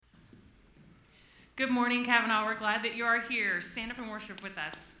Good morning, Cavanaugh. We're glad that you are here. Stand up and worship with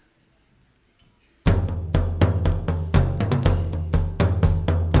us.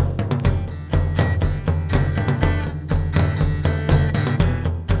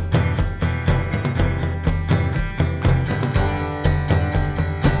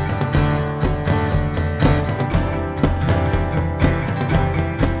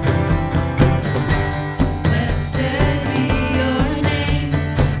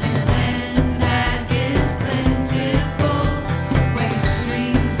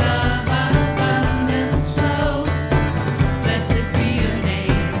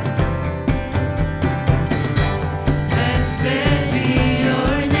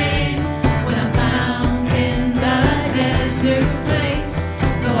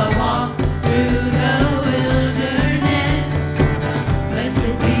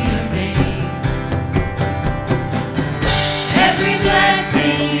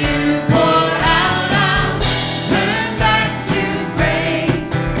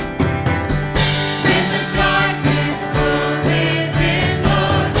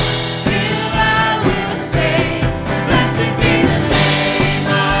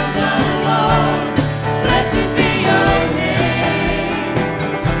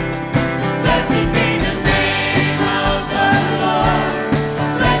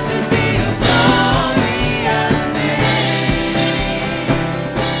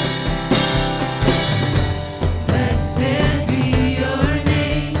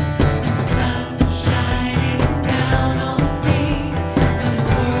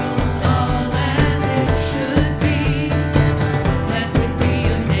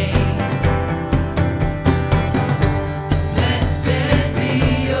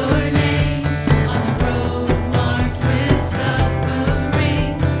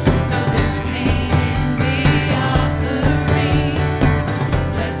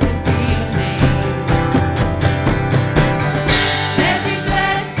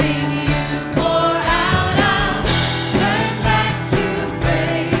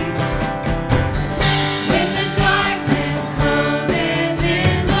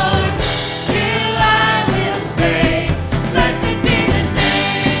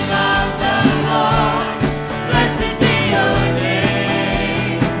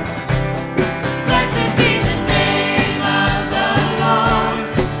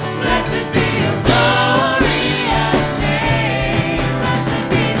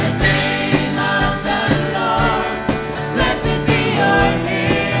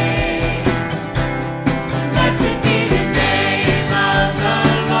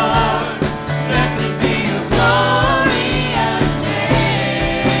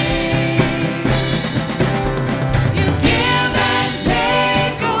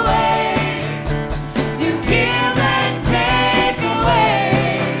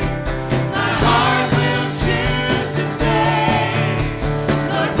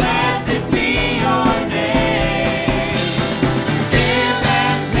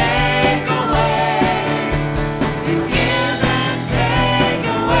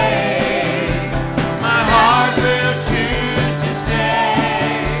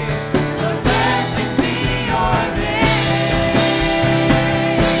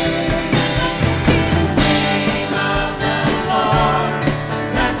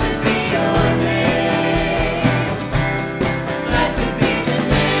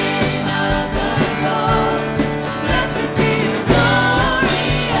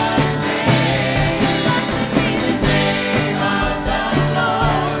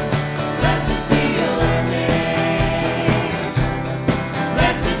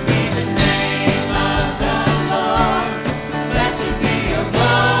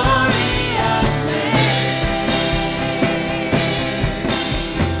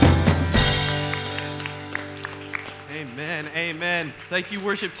 Thank you,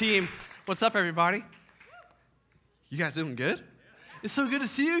 worship team. What's up, everybody? You guys doing good? It's so good to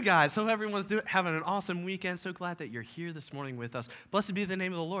see you guys. Hope everyone's having an awesome weekend. So glad that you're here this morning with us. Blessed be the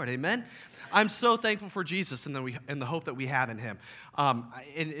name of the Lord. Amen. I'm so thankful for Jesus and the hope that we have in him.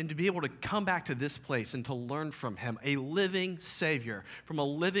 And to be able to come back to this place and to learn from him, a living Savior, from a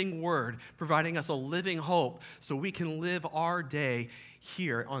living word, providing us a living hope so we can live our day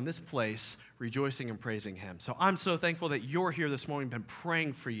here on this place, rejoicing and praising him. So I'm so thankful that you're here this morning, been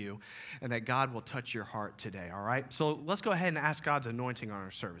praying for you, and that God will touch your heart today, all right? So let's go ahead and ask God's anointing on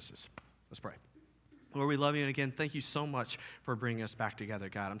our services. Let's pray. Lord, we love you, and again, thank you so much for bringing us back together,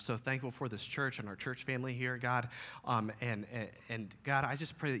 God. I'm so thankful for this church and our church family here, God. And God, I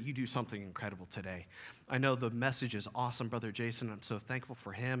just pray that you do something incredible today. I know the message is awesome, Brother Jason. I'm so thankful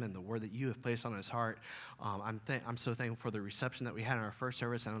for him and the word that you have placed on his heart. I'm so thankful for the reception that we had in our first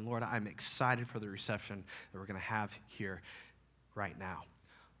service, and Lord, I'm excited for the reception that we're going to have here right now.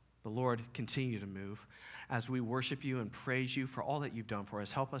 The Lord, continue to move as we worship you and praise you for all that you've done for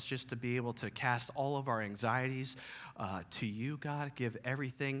us. Help us just to be able to cast all of our anxieties to you, God. Give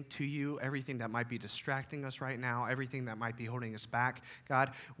everything to you, everything that might be distracting us right now, everything that might be holding us back.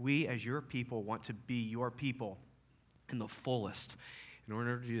 God, we as your people want to be your people in the fullest. In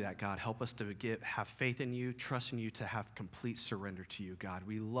order to do that, God, help us to have faith in you, trust in you, to have complete surrender to you, God.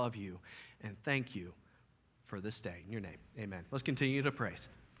 We love you and thank you for this day. In your name, amen. Let's continue to praise.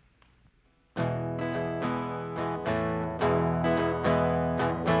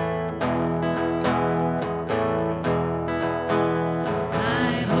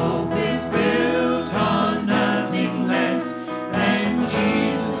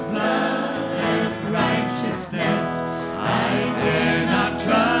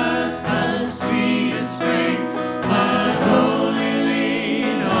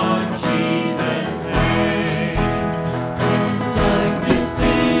 Darkness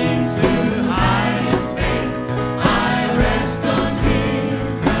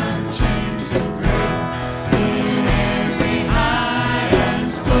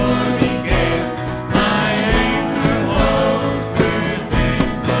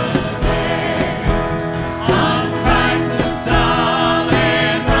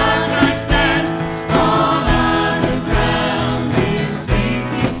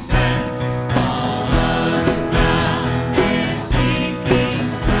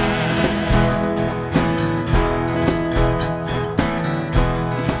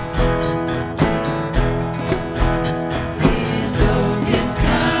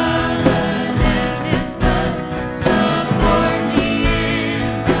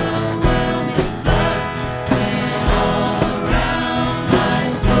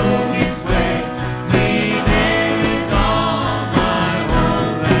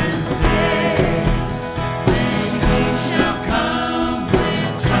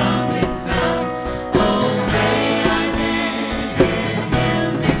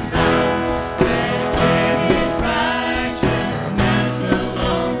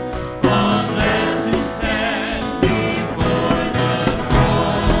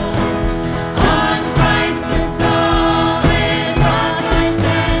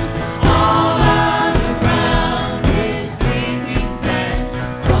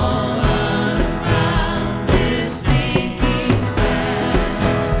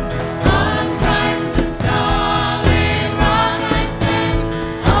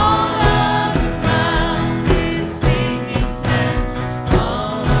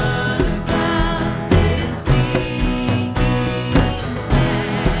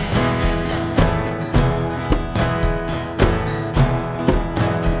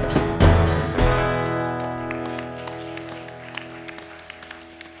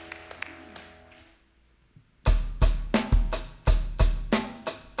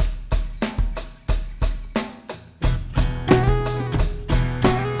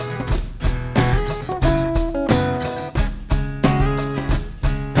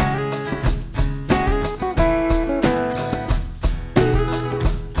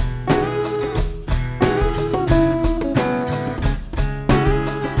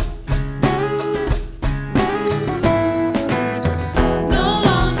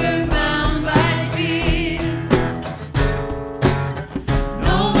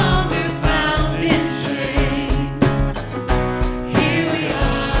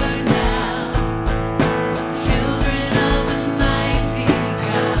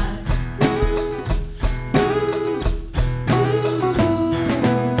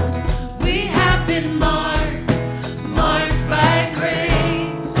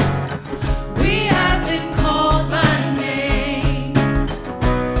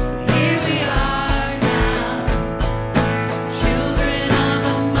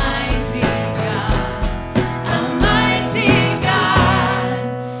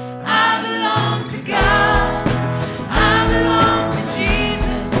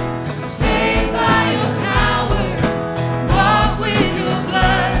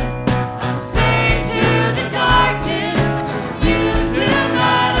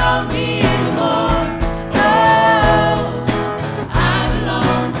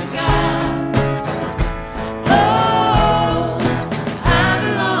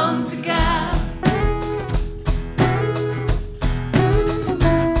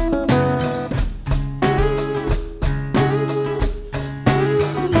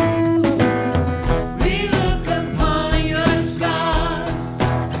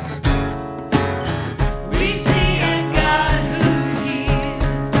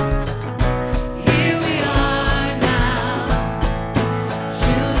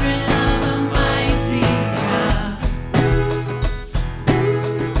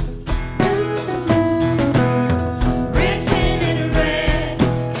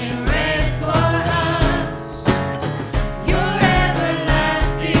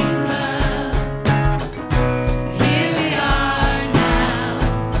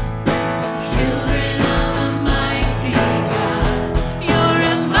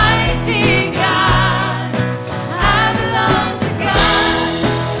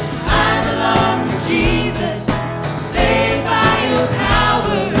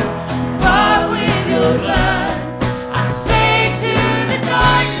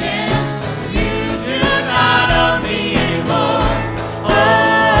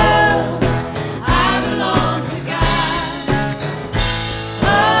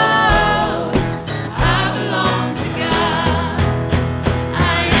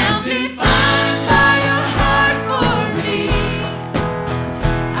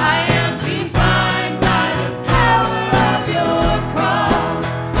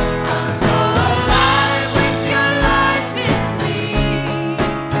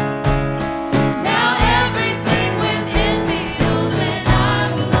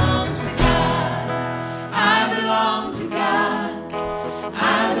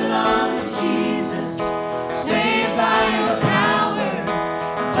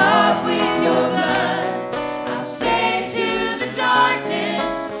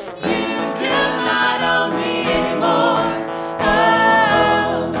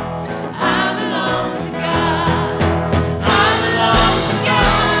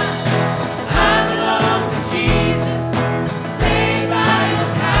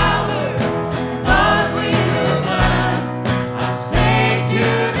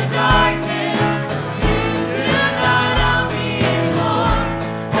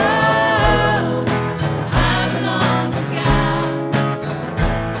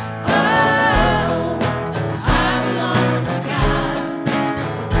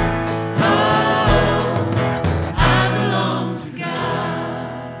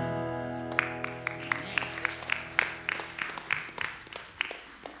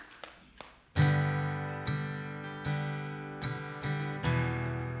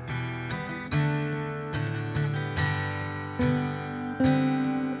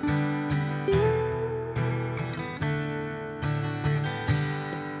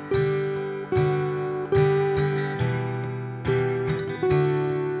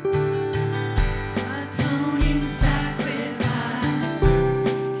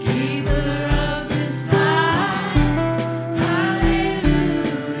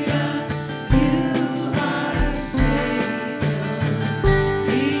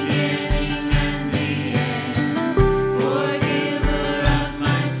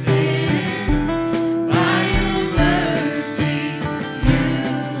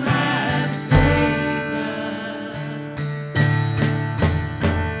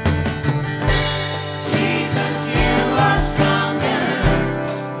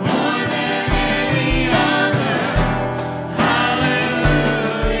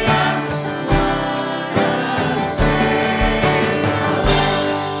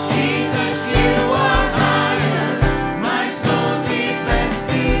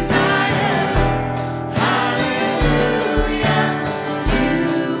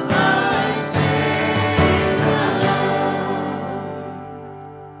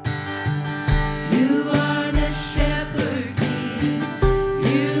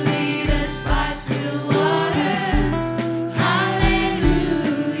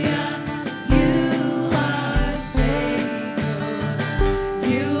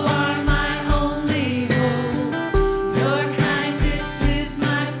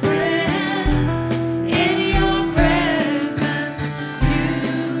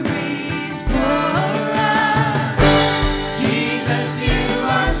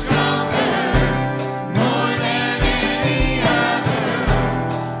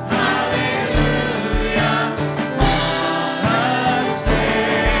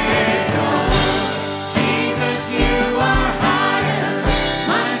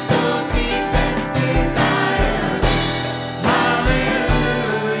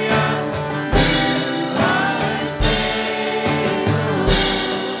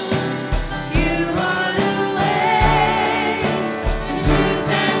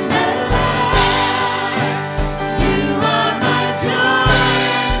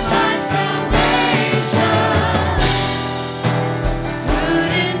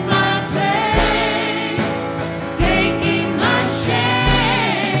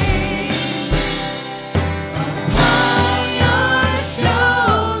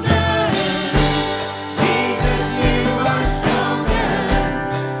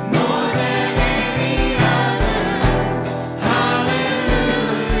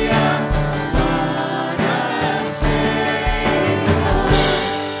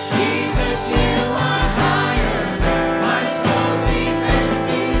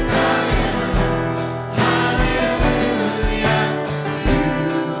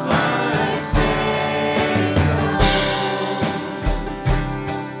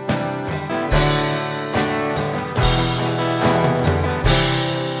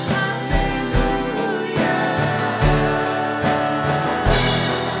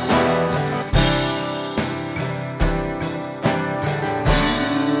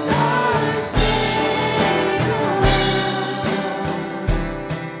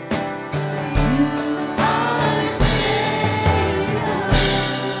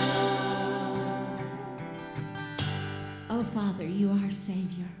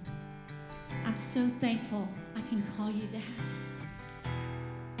thankful I can call you that.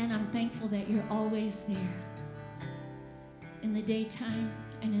 And I'm thankful that you're always there, in the daytime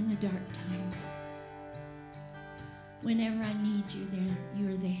and in the dark times. Whenever I need you there,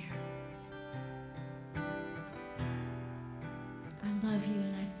 you're there. I love you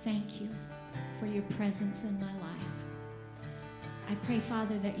and I thank you for your presence in my life. I pray,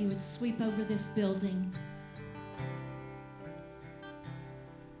 Father, that you would sweep over this building.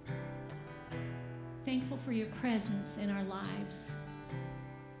 Thankful for your presence in our lives.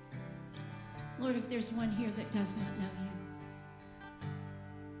 Lord, if there's one here that does not know you,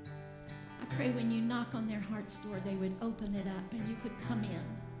 I pray when you knock on their heart's door, they would open it up and you could come in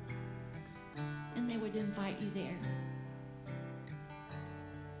and they would invite you there.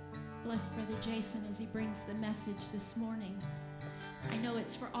 Bless Brother Jason as he brings the message this morning. I know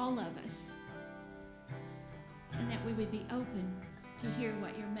it's for all of us, and that we would be open to hear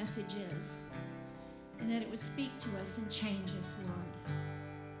what your message is, and that it would speak to us and change us, Lord.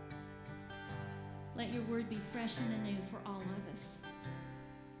 Let your word be fresh and anew for all of us.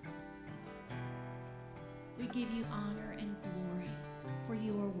 We give you honor and glory, for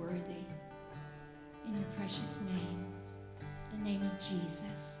you are worthy. In your precious name, the name of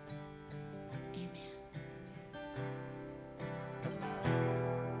Jesus. Amen.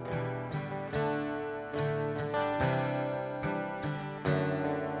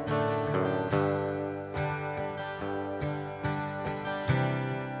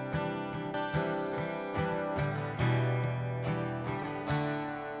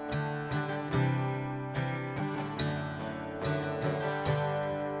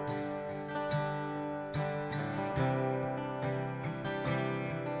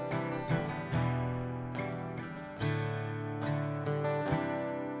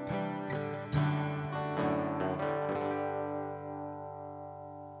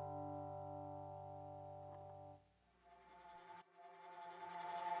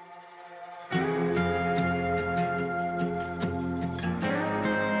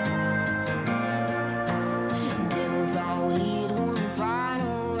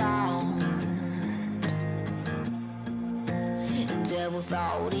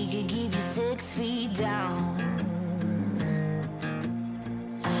 Thought he could keep you 6 feet down.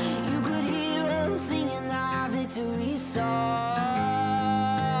 You could hear us singing our victory song.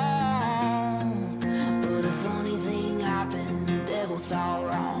 But a funny thing happened. The devil thought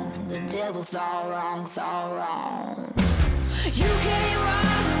wrong. The devil thought wrong, thought wrong. You came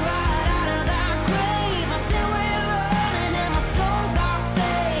rising right out of that grave. I said we're running and my soul got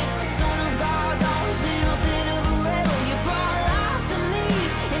saved. Son of God's always been a bit of a rebel. You brought life to me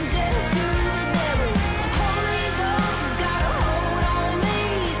and death to the devil. Holy Ghost has got a hold on me.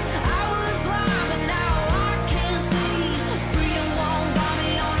 I was blind but now I can see. Freedom won't got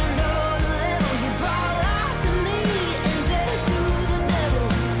me on another level. You brought life to me and death to the devil.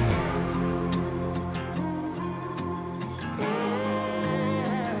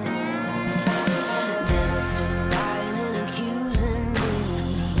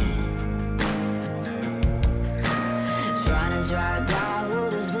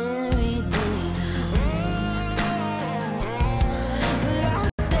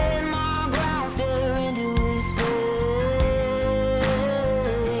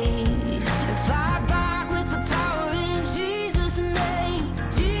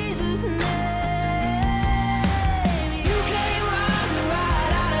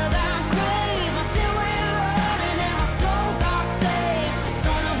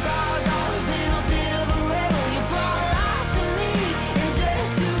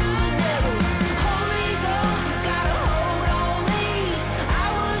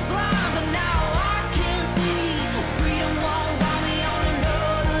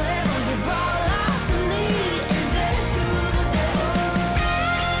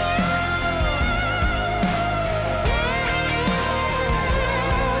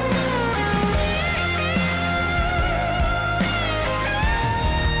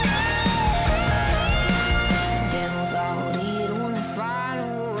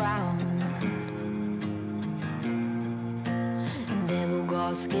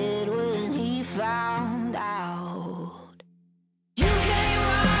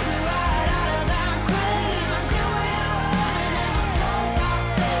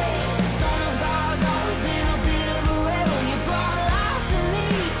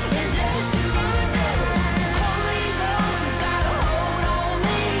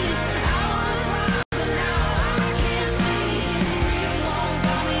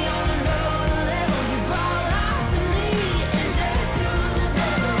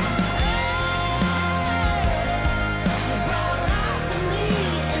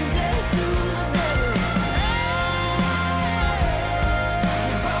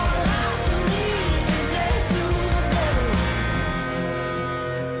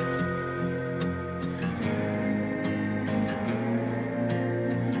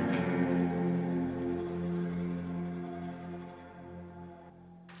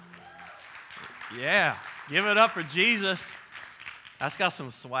 Yeah, give it up for Jesus. That's got some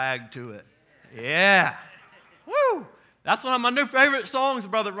swag to it. Yeah. Woo! That's one of my new favorite songs,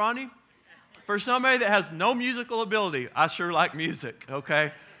 Brother Ronnie. For somebody that has no musical ability, I sure like music,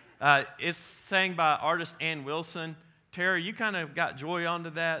 okay? It's sang by artist Ann Wilson. Tara, you kind of got Joy onto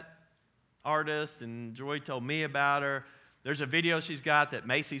that artist, and Joy told me about her. There's a video she's got that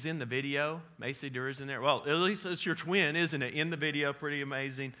Macy's in the video. Macy Deer's in there. Well, at least it's your twin, isn't it, in the video? Pretty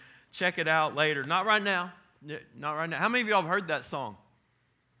amazing. Check it out later. Not right now. Not right now. How many of y'all have heard that song?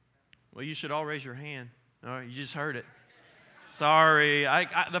 Well, you should all raise your hand. All right, you just heard it. Sorry.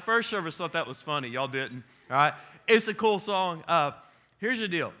 The first service thought that was funny. Y'all didn't. All right. It's a cool song. Here's the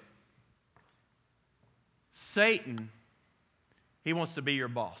deal. Satan, he wants to be your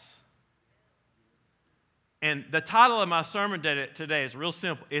boss. And the title of my sermon today is real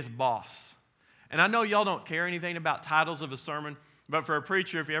simple. It's Boss. And I know y'all don't care anything about titles of a sermon, but for a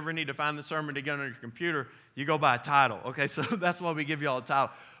preacher, if you ever need to find the sermon to get on your computer, you go by a title. Okay, so that's why we give y'all a title.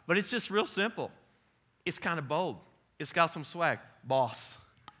 But it's just real simple. It's kind of bold. It's got some swag. Boss.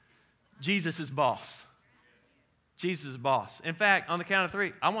 Jesus is boss. Jesus is boss. In fact, on the count of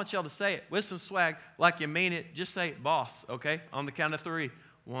 3, I want y'all to say it with some swag like you mean it. Just say boss, okay? On the count of 3.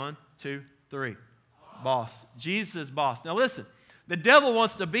 1, 2, 3. Boss. Jesus is boss. Now listen, the devil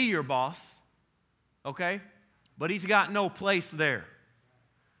wants to be your boss, okay? But he's got no place there.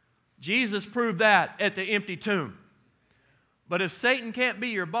 Jesus proved that at the empty tomb. But if Satan can't be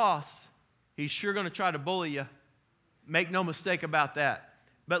your boss, he's sure going to try to bully you. Make no mistake about that.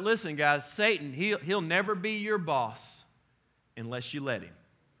 But listen, guys, Satan, he'll never be your boss unless you let him.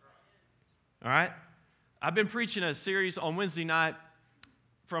 All right? I've been preaching a series on Wednesday night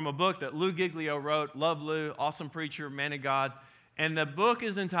from a book that Lou Giglio wrote. Love Lou, awesome preacher, man of God. And the book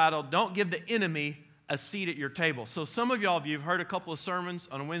is entitled, Don't Give the Enemy a Seat at Your Table. So some of y'all, if you've heard a couple of sermons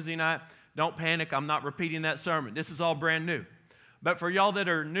on a Wednesday night, don't panic. I'm not repeating that sermon. This is all brand new. But for y'all that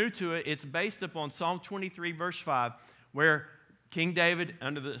are new to it, it's based upon Psalm 23, verse 5, where King David,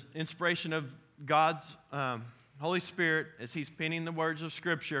 under the inspiration of God's Holy Spirit, as he's penning the words of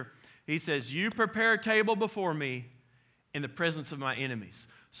Scripture, he says, you prepare a table before me in the presence of my enemies.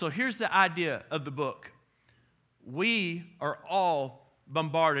 So here's the idea of the book. We are all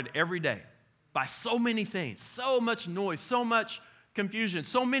bombarded every day by so many things, so much noise, so much confusion,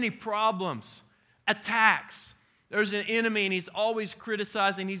 so many problems, attacks. There's an enemy, and he's always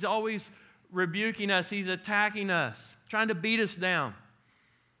criticizing. He's always rebuking us. He's attacking us, trying to beat us down.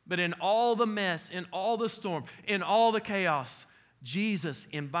 But in all the mess, in all the storm, in all the chaos, Jesus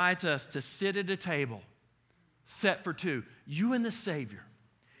invites us to sit at a table set for 2, you and the Savior.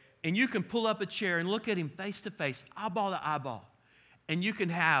 And you can pull up a chair and look at him face to face, eyeball to eyeball. And you can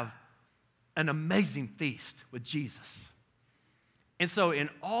have an amazing feast with Jesus. And so in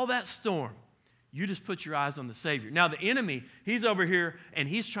all that storm, you just put your eyes on the Savior. Now the enemy, he's over here and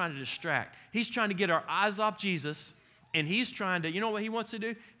he's trying to distract. He's trying to get our eyes off Jesus, and he's trying to, you know what he wants to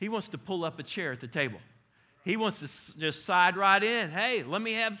do? He wants to pull up a chair at the table. He wants to just side right in. Hey, let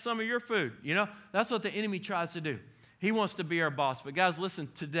me have some of your food. You know, that's what the enemy tries to do. He wants to be our boss. But guys, listen,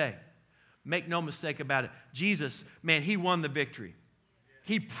 today, make no mistake about it. Jesus, man, he won the victory.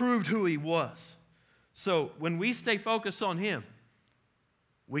 He proved who he was. So when we stay focused on him,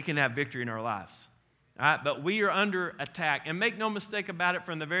 we can have victory in our lives. All right? But we are under attack. And make no mistake about it,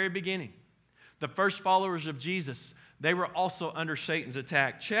 from the very beginning, the first followers of Jesus, they were also under Satan's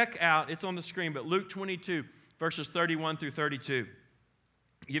attack. Check out, it's on the screen, but Luke 22, verses 31 through 32.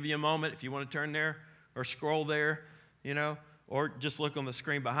 I'll give you a moment if you want to turn there or scroll there, you know, or just look on the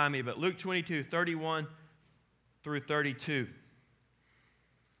screen behind me. But Luke 22, 31 through 32.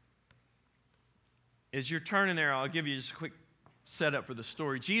 As you're turning there, I'll give you just a quick setup for the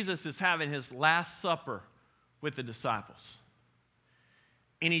story. Jesus is having his last supper with the disciples.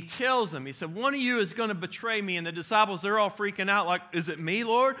 And he tells them, he said, one of you is going to betray me. And the disciples, they're all freaking out like, is it me,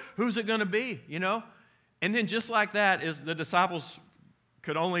 Lord? Who's it going to be? You know? And then just like that, as the disciples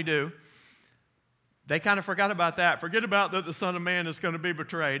could only do, they kind of forgot about that. Forget about that the Son of Man is going to be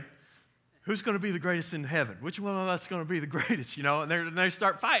betrayed. Who's going to be the greatest in heaven? Which one of us is going to be the greatest? You know? And they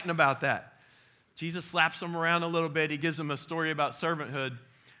start fighting about that. Jesus slaps them around a little bit. He gives them a story about servanthood.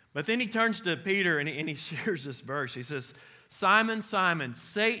 But then he turns to Peter and he shares this verse. He says, Simon, Simon,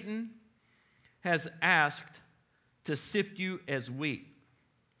 Satan has asked to sift you as wheat.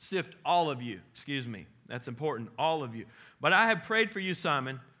 Sift all of you. Excuse me. That's important. All of you. But I have prayed for you,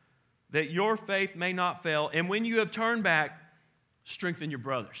 Simon, that your faith may not fail. And when you have turned back, strengthen your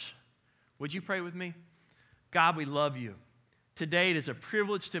brothers. Would you pray with me? God, we love you. Today it is a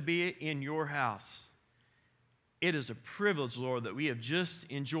privilege to be in your house. it is a privilege, Lord, that we have just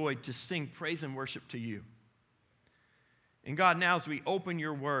enjoyed to sing praise and worship to you. And God, now as we open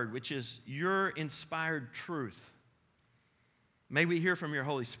your word, which is your inspired truth, may we hear from your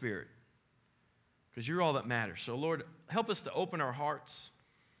Holy Spirit, because you're all that matters. So, Lord, help us to open our hearts,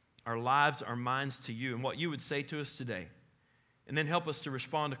 our lives, our minds to you and what you would say to us today. And then help us to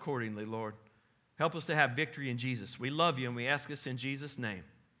respond accordingly, Lord. Help us to have victory in Jesus. We love you and we ask this in Jesus' name.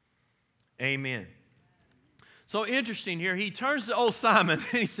 Amen. So interesting here, he turns to old Simon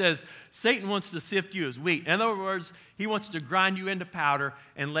and he says, Satan wants to sift you as wheat. In other words, he wants to grind you into powder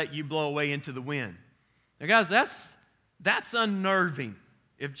and let you blow away into the wind. Now guys, that's unnerving.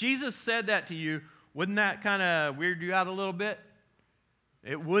 If Jesus said that to you, wouldn't that kind of weird you out a little bit?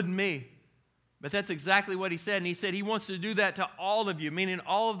 It wouldn't me. But that's exactly what he said. And he said he wants to do that to all of you, meaning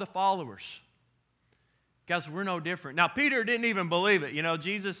all of the followers. Guys, we're no different. Now, Peter didn't even believe it. You know,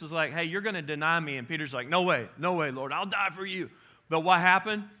 Jesus is like, hey, you're going to deny me. And Peter's like, no way, Lord, I'll die for you. But what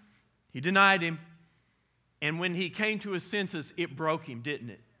happened? He denied him. And when he came to his senses, it broke him, didn't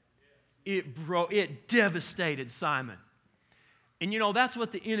it? It devastated Simon. And you know, that's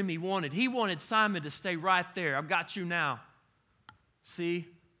what the enemy wanted. He wanted Simon to stay right there. I've got you now. See?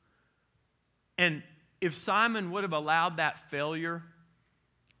 And if Simon would have allowed that failure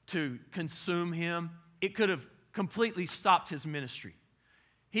to consume him, it could have completely stopped his ministry.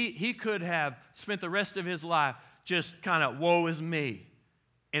 He could have spent the rest of his life just kind of, woe is me,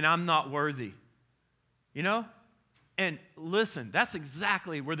 and I'm not worthy. You know? And listen, that's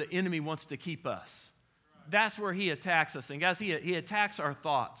exactly where the enemy wants to keep us. That's where he attacks us. And guys, he attacks our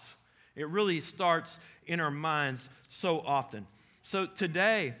thoughts. It really starts in our minds so often. So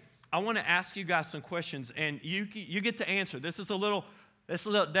today, I want to ask you guys some questions, and you get to answer. This is a little,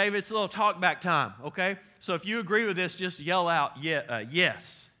 David, it's a little talk back time, okay? So if you agree with this, just yell out,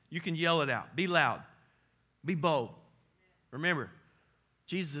 yes. You can yell it out. Be loud. Be bold. Remember,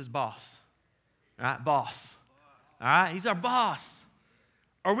 Jesus is boss. All right, boss. All right, he's our boss.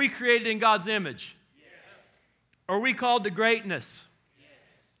 Are we created in God's image? Yes. Are we called to greatness? Yes.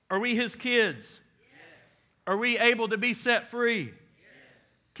 Are we his kids? Yes. Are we able to be set free? Yes.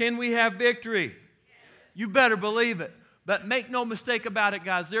 Can we have victory? Yes. You better believe it. But make no mistake about it,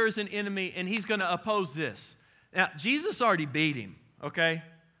 guys. There is an enemy, and he's going to oppose this. Now, Jesus already beat him, okay?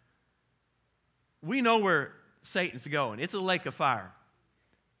 We know where Satan's going. It's a lake of fire.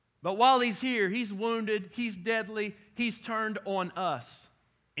 But while he's here, he's wounded, he's deadly, he's turned on us.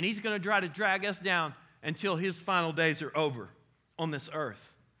 And he's going to try to drag us down until his final days are over on this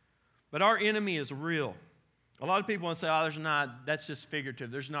earth. But our enemy is real. A lot of people want to say, oh, that's just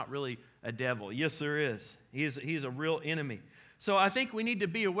figurative. There's not really a devil. Yes, there is. He's a real enemy. So I think we need to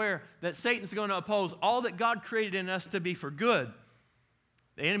be aware that Satan's going to oppose all that God created in us to be for good.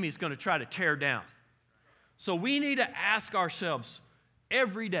 The enemy is going to try to tear down. So we need to ask ourselves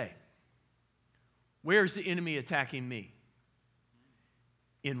every day, where's the enemy attacking me?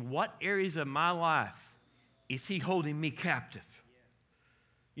 In what areas of my life is he holding me captive?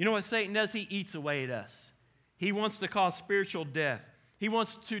 You know what Satan does? He eats away at us. He wants to cause spiritual death. He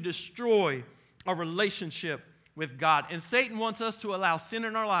wants to destroy our relationship with God. And Satan wants us to allow sin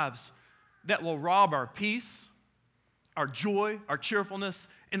in our lives that will rob our peace, our joy, our cheerfulness,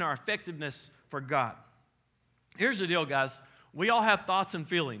 and our effectiveness for God. Here's the deal, guys. We all have thoughts and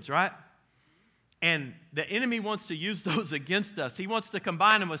feelings, right? And the enemy wants to use those against us. He wants to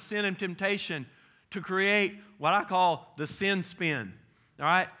combine them with sin and temptation to create what I call the sin spin, all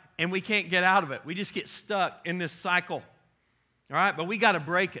right? And we can't get out of it. We just get stuck in this cycle, all right? But we got to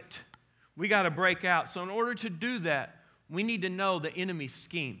break it. We got to break out. So in order to do that, we need to know the enemy's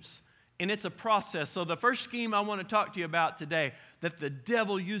schemes. And it's a process. So the first scheme I want to talk to you about today that the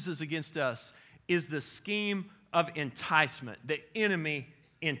devil uses against us is the scheme of enticement. The enemy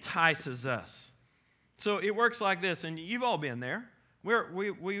entices us. So it works like this, and you've all been there.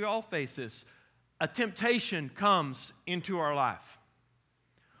 We all face this. A temptation comes into our life.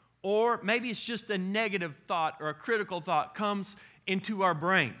 Or maybe it's just a negative thought or a critical thought comes into our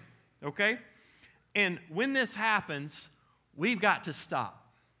brain, okay? And when this happens, we've got to stop.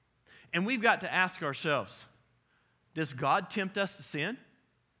 And we've got to ask ourselves, does God tempt us to sin?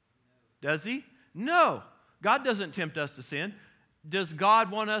 Does he? No. God doesn't tempt us to sin. Does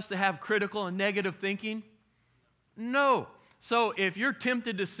God want us to have critical and negative thinking? No. So if you're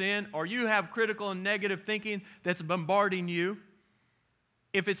tempted to sin or you have critical and negative thinking that's bombarding you,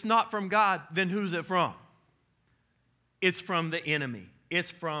 if it's not from God, then who's it from? It's from the enemy. It's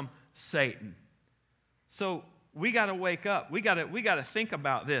from Satan. So we got to wake up. We got to think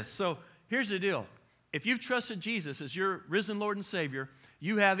about this. So here's the deal. If you've trusted Jesus as your risen Lord and Savior,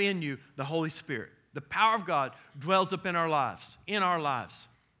 you have in you the Holy Spirit. The power of God dwells up in our lives,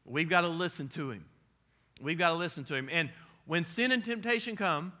 We've got to listen to him. We've got to listen to him. And when sin and temptation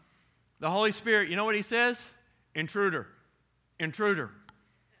come, the Holy Spirit, you know what he says? Intruder, intruder,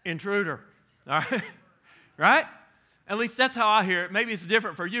 intruder. All right? Right? At least that's how I hear it. Maybe it's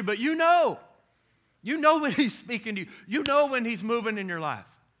different for you, but you know. You know when he's speaking to you. You know when he's moving in your life.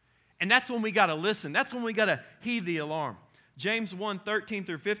 And that's when we got to listen. That's when we got to heed the alarm. James 1:13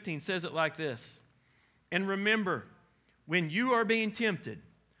 through 15 says it like this. And remember, when you are being tempted,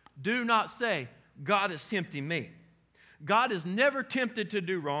 do not say, God is tempting me. God is never tempted to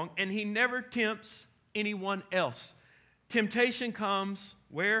do wrong, and he never tempts anyone else. Temptation comes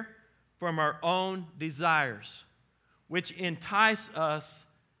where? From our own desires, which entice us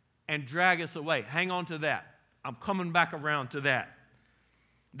and drag us away. Hang on to that. I'm coming back around to that.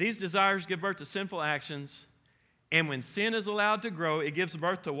 These desires give birth to sinful actions, and when sin is allowed to grow, it gives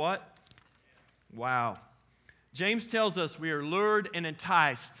birth to what? Wow. James tells us we are lured and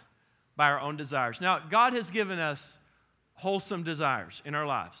enticed by our own desires. Now, God has given us wholesome desires in our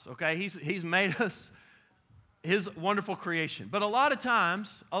lives, okay? He's made us his wonderful creation. But a lot of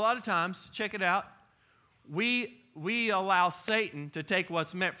times, check it out, we allow Satan to take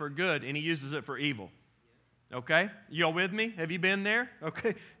what's meant for good and he uses it for evil. Okay? Y'all with me? Have you been there?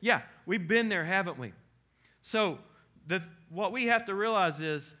 Okay. Yeah, we've been there, haven't we? So, what we have to realize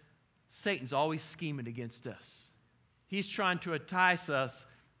is Satan's always scheming against us. He's trying to entice us,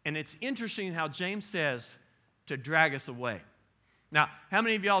 and it's interesting how James says to drag us away. Now, how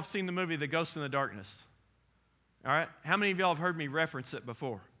many of y'all have seen the movie The Ghost in the Darkness? All right? How many of y'all have heard me reference it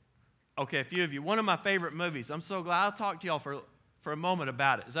before? Okay, a few of you. One of my favorite movies. I'm so glad. I'll talk to y'all for a moment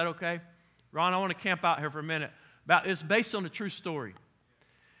about it. Is that okay? Ron, I want to camp out here for a minute. It's based on a true story.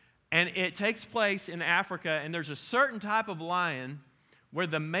 And it takes place in Africa, and there's a certain type of lion where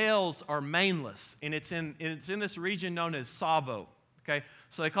the males are maneless, and it's in this region known as Tsavo. Okay,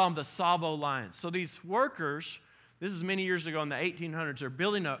 so they call them the Tsavo lions. So these workers, this is many years ago in the 1800s, they're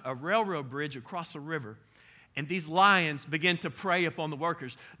building a railroad bridge across a river, and these lions begin to prey upon the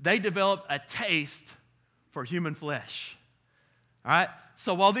workers. They develop a taste for human flesh. All right,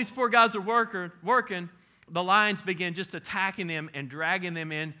 so while these poor guys are working, the lions begin just attacking them and dragging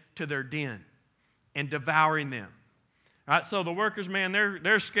them into their den and devouring them. All right, so the workers, man,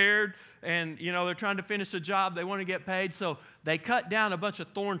 they're scared, and they're trying to finish the job. They want to get paid, so they cut down a bunch of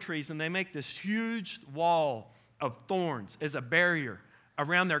thorn trees and they make this huge wall of thorns as a barrier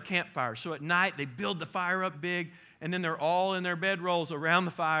around their campfire. So at night they build the fire up big, and then they're all in their bedrolls around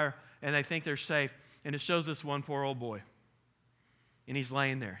the fire, and they think they're safe. And it shows this one poor old boy, and he's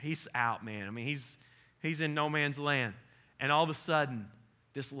laying there. He's out, man. I mean, he's in no man's land, and all of a sudden,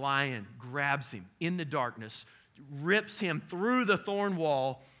 this lion grabs him in the darkness, rips him through the thorn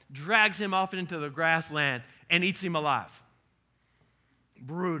wall, drags him off into the grassland, and eats him alive.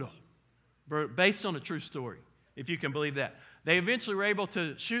 Brutal. Based on a true story, if you can believe that. They eventually were able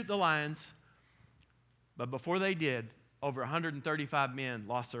to shoot the lions, but before they did, over 135 men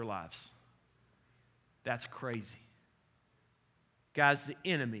lost their lives. That's crazy. Guys, the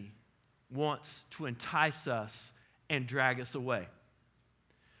enemy wants to entice us and drag us away.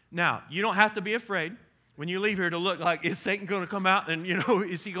 Now, you don't have to be afraid when you leave here to look like, is Satan going to come out and,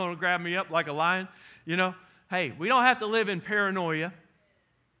 is he going to grab me up like a lion? Hey, we don't have to live in paranoia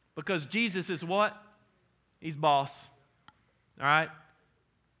because Jesus is what? He's boss. All right?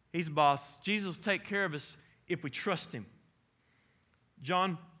 He's boss. Jesus will take care of us if we trust him.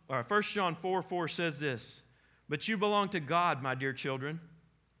 1 John 4:4 says this, but you belong to God, my dear children.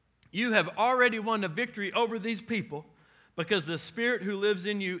 You have already won the victory over these people because the Spirit who lives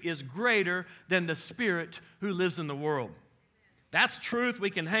in you is greater than the spirit who lives in the world. That's truth we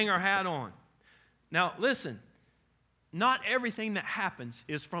can hang our hat on. Now, listen, not everything that happens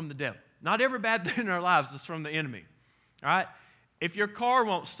is from the devil. Not every bad thing in our lives is from the enemy. All right? If your car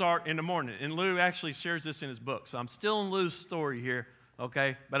won't start in the morning, and Lou actually shares this in his book, so I'm still in Lou's story here,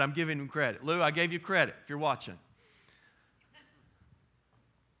 okay? But I'm giving him credit. Lou, I gave you credit if you're watching.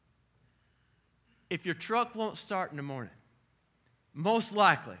 If your truck won't start in the morning, most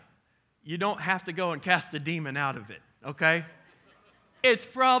likely you don't have to go and cast a demon out of it, okay? It's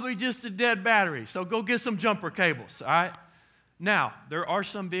probably just a dead battery, so go get some jumper cables, all right? Now, there are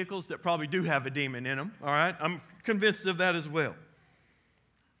some vehicles that probably do have a demon in them, all right? I'm convinced of that as well.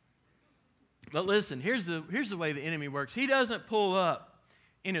 But listen, here's the way the enemy works. He doesn't pull up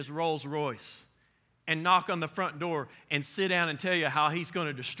in his Rolls Royce and knock on the front door and sit down and tell you how he's going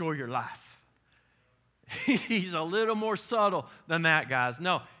to destroy your life. He's a little more subtle than that, guys.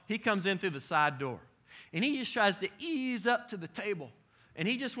 No, he comes in through the side door, and he just tries to ease up to the table and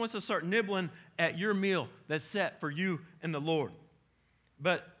he just wants to start nibbling at your meal that's set for you and the Lord.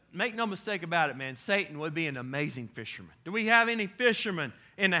 But make no mistake about it, man, Satan would be an amazing fisherman. Do we have any fishermen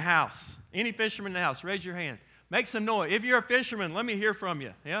in the house? Any fishermen in the house? Raise your hand. Make some noise. If you're a fisherman, let me hear from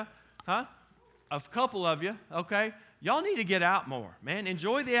you. Yeah? Huh? A couple of you, okay? Y'all need to get out more, man.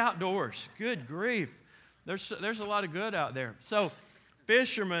 Enjoy the outdoors. Good grief. There's a lot of good out there. So,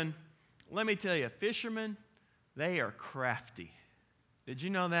 fishermen, let me tell you, fishermen, they are crafty. Did you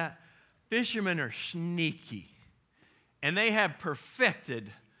know that? Fishermen are sneaky. And they have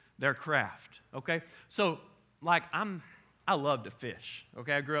perfected their craft, okay? So, like, I love to fish,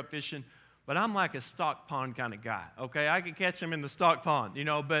 okay? I grew up fishing, but I'm like a stock pond kind of guy, okay? I can catch them in the stock pond,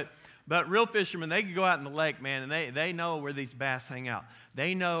 but real fishermen, they can go out in the lake, man, and they know where these bass hang out.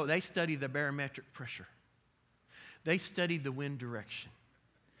 They study the barometric pressure. They study the wind direction.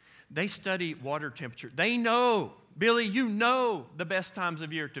 They study water temperature. They know, Billy, you know the best times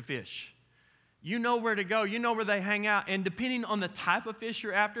of year to fish. You know where to go. You know where they hang out. And depending on the type of fish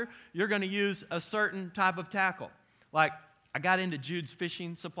you're after, you're going to use a certain type of tackle. Like, I got into Jude's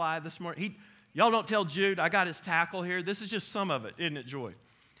fishing supply this morning. Y'all don't tell Jude, I got his tackle here. This is just some of it, isn't it, Joy?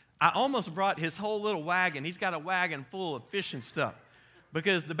 I almost brought his whole little wagon. He's got a wagon full of fishing stuff.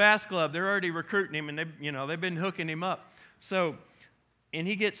 Because the Bass Club, they're already recruiting him, and they've been hooking him up. So, and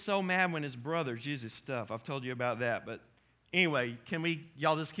he gets so mad when his brothers use his stuff. I've told you about that. But anyway,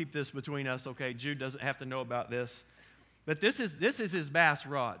 y'all just keep this between us, okay? Jude doesn't have to know about this. But this is his bass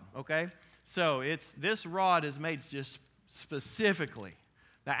rod, okay? So this rod is made just specifically.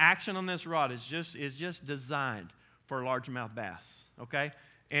 The action on this rod is just designed for largemouth bass, okay?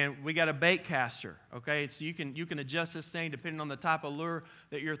 And we got a bait caster, okay? So you can adjust this thing depending on the type of lure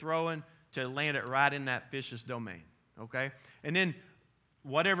that you're throwing to land it right in that fish's domain, okay? And then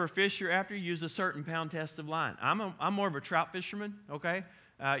whatever fish you're after, use a certain pound test of line. I'm more of a trout fisherman, okay?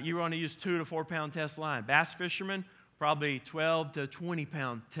 You want to use 2 to 4 pound test line. Bass fisherman, probably 12 to 20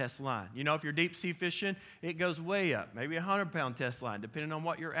 pound test line. If you're deep sea fishing, it goes way up, maybe 100 pound test line, depending on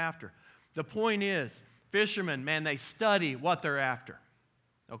what you're after. The point is, fishermen, man, they study what they're after.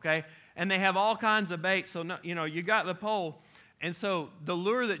 Okay? And they have all kinds of baits. So, you got the pole. And so the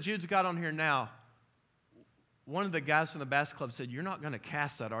lure that Jude's got on here now, one of the guys from the Bass Club said, "You're not going to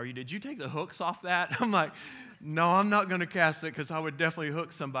cast that, are you? Did you take the hooks off that?" I'm like, "No, I'm not going to cast it because I would definitely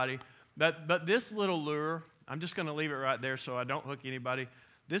hook somebody." But this little lure, I'm just going to leave it right there so I don't hook anybody.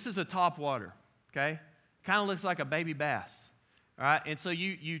 This is a top water, okay? Kind of looks like a baby bass. All right? And so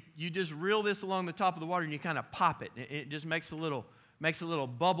you just reel this along the top of the water and you kind of pop it. It just makes a little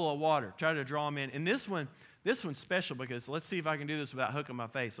bubble of water. Try to draw them in. And this one's special because let's see if I can do this without hooking my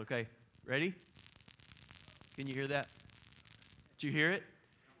face. Okay, ready? Can you hear that? Did you hear it?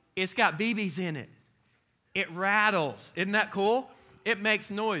 It's got BBs in it. It rattles. Isn't that cool? It makes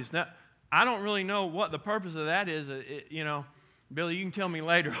noise. Now, I don't really know what the purpose of that is. Billy, you can tell me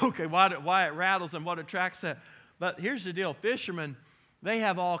later, okay, why it rattles and what attracts that. But here's the deal. Fishermen, they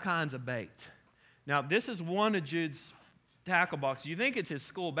have all kinds of bait. Now, this is one of Jude's tackle boxes. You think it's his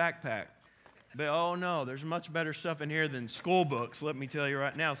school backpack. But, oh, no, there's much better stuff in here than school books, let me tell you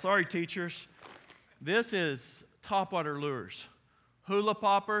right now. Sorry, teachers. This is topwater lures, hula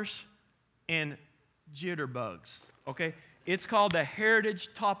poppers, and jitterbugs, okay? It's called the Heritage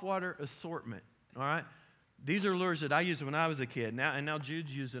Topwater Assortment, all right? These are lures that I used when I was a kid, now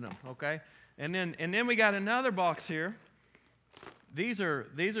Jude's using them, okay? And then we got another box here. These are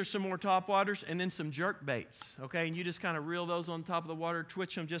some more topwaters and then some jerk baits, okay? And you just kind of reel those on top of the water,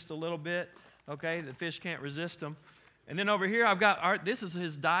 twitch them just a little bit, okay? The fish can't resist them. And then over here I've got, this is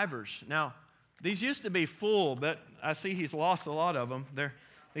his divers. Now, these used to be full, but I see he's lost a lot of them.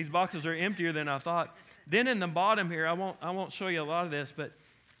 These boxes are emptier than I thought. Then in the bottom here, I won't show you a lot of this, but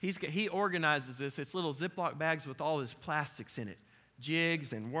he organizes this. It's little Ziploc bags with all his plastics in it.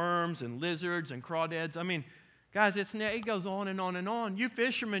 Jigs and worms and lizards and crawdads. I mean, guys, it goes on and on and on. You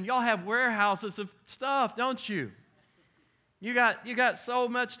fishermen, y'all have warehouses of stuff, don't you? You got so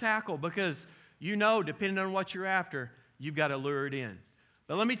much tackle because depending on what you're after, you've got to lure it in.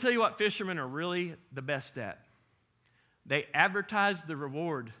 But let me tell you what fishermen are really the best at. They advertise the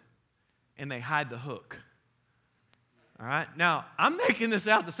reward and they hide the hook. All right? Now, I'm making this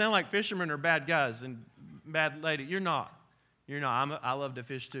out to sound like fishermen are bad guys and bad lady. You're not. I love to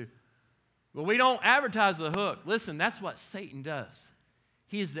fish too. But we don't advertise the hook. Listen, that's what Satan does.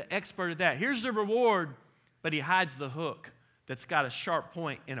 He's the expert at that. Here's the reward, but he hides the hook that's got a sharp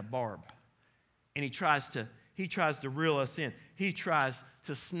point and a barb. And he tries to reel us in. He tries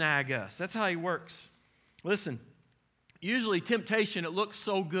to snag us. That's how he works. Listen, usually temptation, it looks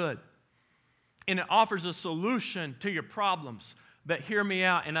so good. And it offers a solution to your problems. But hear me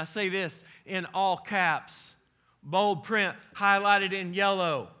out, and I say this in all caps, bold print, highlighted in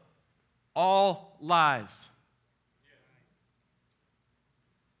yellow. All lies.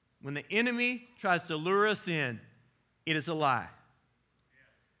 When the enemy tries to lure us in, it is a lie.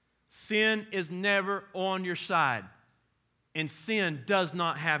 Sin is never on your side, and sin does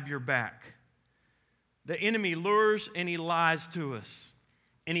not have your back. The enemy lures and he lies to us.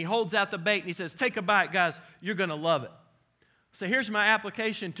 And he holds out the bait and he says, take a bite, guys, you're going to love it. So here's my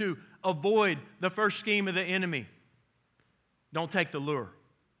application to avoid the first scheme of the enemy. Don't take the lure.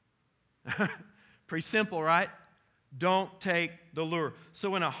 Pretty simple, right? Don't take the lure. So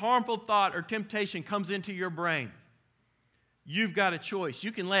when a harmful thought or temptation comes into your brain, you've got a choice.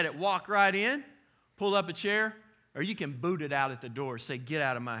 You can let it walk right in, pull up a chair, or you can boot it out at the door, say, get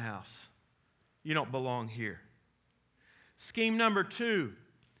out of my house. You don't belong here. Scheme number 2,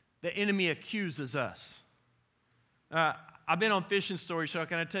 the enemy accuses us. I've been on Fishing Stories, so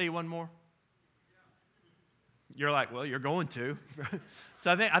can I tell you one more? You're like, well, you're going to.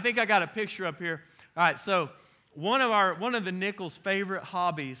 So I think I got a picture up here. All right, so one of the Nichols' favorite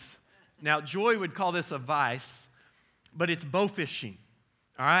hobbies, now Joy would call this a vice, but it's bow fishing.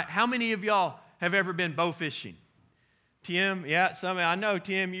 All right, how many of y'all have ever been bow fishing? Tim, yeah, I know,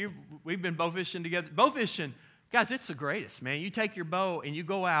 Tim, we've been bow fishing together. Bow fishing, guys, it's the greatest, man. You take your bow and you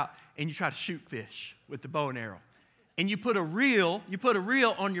go out and you try to shoot fish with the bow and arrow. And you put a reel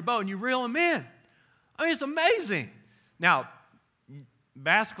on your bow and you reel them in. I mean, it's amazing. Now,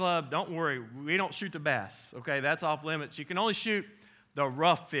 Bass Club, don't worry, we don't shoot the bass, okay? That's off limits. You can only shoot the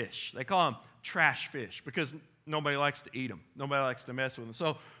rough fish. They call them trash fish because nobody likes to eat them. Nobody likes to mess with them.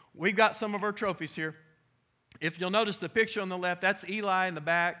 So we've got some of our trophies here. If you'll notice the picture on the left, that's Eli in the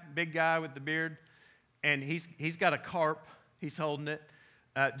back, big guy with the beard, and he's got a carp. He's holding it.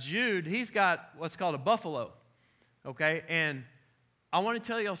 Jude, he's got what's called a buffalo, okay? And I want to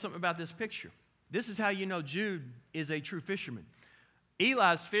tell you something about this picture. This is how you know Jude is a true fisherman.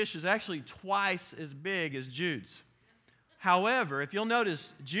 Eli's fish is actually twice as big as Jude's. However, if you'll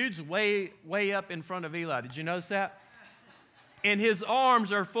notice, Jude's way up in front of Eli. Did you notice that? And his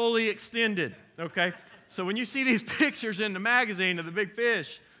arms are fully extended, okay? So when you see these pictures in the magazine of the big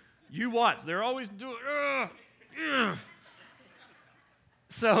fish, you watch. They're always doing,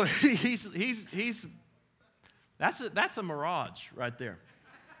 So that's a mirage right there.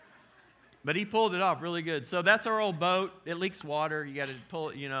 But he pulled it off really good. So that's our old boat. It leaks water. You got to pull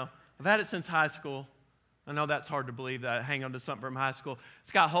it, I've had it since high school. I know that's hard to believe that I hang on to something from high school.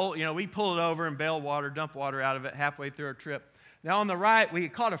 It's got hole, we pull it over and bail water, dump water out of it halfway through our trip. Now on the right, we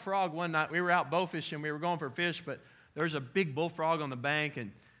caught a frog one night. We were out bow fishing. We were going for fish, but there was a big bullfrog on the bank,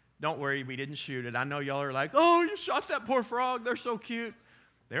 and don't worry, we didn't shoot it. I know y'all are like, oh, you shot that poor frog. They're so cute.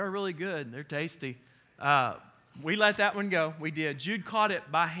 They're really good. They're tasty. We let that one go. We did. Jude caught it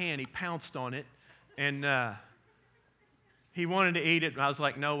by hand. He pounced on it, and he wanted to eat it. And I was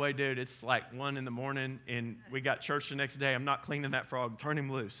like, no way, dude. It's like 1 a.m, and we got church the next day. I'm not cleaning that frog. Turn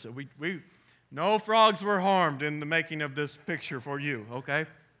him loose. So no frogs were harmed in the making of this picture for you, okay?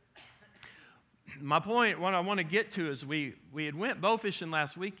 My point, what I want to get to is we had went bow fishing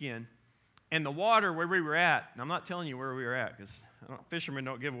last weekend, and the water where we were at, and I'm not telling you where we were at because fishermen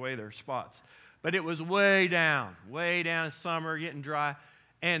don't give away their spots, but it was way down in summer, getting dry.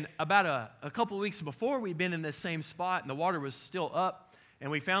 And about a couple of weeks before, we'd been in this same spot, and the water was still up,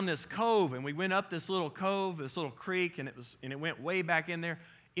 and we found this cove, and we went up this little cove, this little creek, and it went way back in there.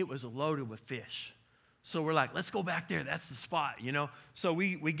 It was loaded with fish. So we're like, let's go back there. That's the spot, So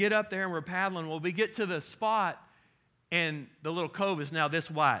we get up there, and we're paddling. Well, we get to the spot, and the little cove is now this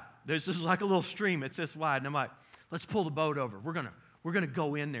wide. There's just like a little stream. It's this wide. And I'm like, let's pull the boat over. We're gonna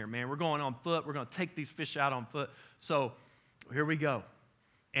go in there, man. We're going on foot. We're going to take these fish out on foot. So here we go.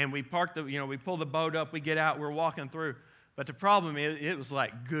 And we park we pull the boat up. We get out. We're walking through. But the problem is it was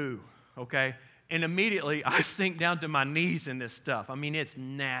like goo, okay? And immediately I sink down to my knees in this stuff. I mean, it's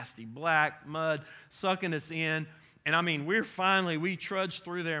nasty. Black mud sucking us in. And I mean, we trudged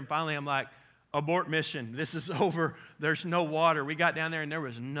through there. And finally I'm like, abort mission. This is over. There's no water. We got down there and there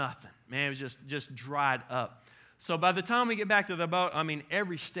was nothing. Man, it was just dried up. So by the time we get back to the boat, I mean,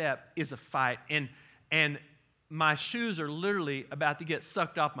 every step is a fight. And my shoes are literally about to get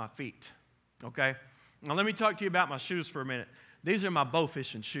sucked off my feet, okay? Now, let me talk to you about my shoes for a minute. These are my bow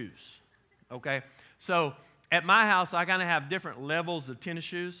fishing shoes, okay? So at my house, I kind of have different levels of tennis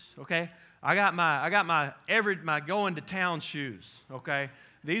shoes, okay? I got my going to town shoes, okay?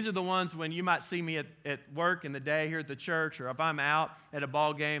 These are the ones when you might see me at work in the day here at the church, or if I'm out at a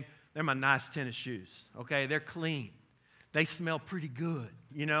ball game. They're my nice tennis shoes, okay? They're clean. They smell pretty good,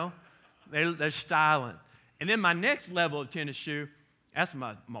 They're styling. And then my next level of tennis shoe, that's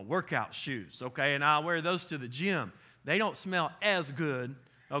my workout shoes, okay? And I wear those to the gym. They don't smell as good,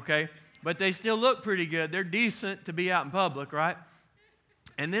 okay? But they still look pretty good. They're decent to be out in public, right?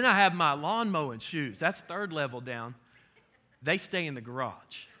 And then I have my lawn mowing shoes. That's third level down. They stay in the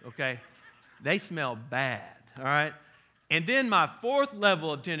garage, okay? They smell bad, all right? And then my fourth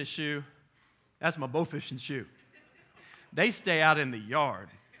level of tennis shoe, that's my bow fishing shoe. They stay out in the yard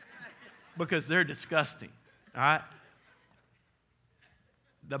because they're disgusting, all right?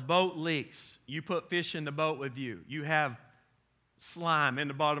 The boat leaks. You put fish in the boat with you. You have slime in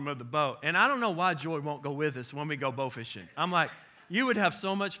the bottom of the boat. And I don't know why Joy won't go with us when we go bow fishing. I'm like, you would have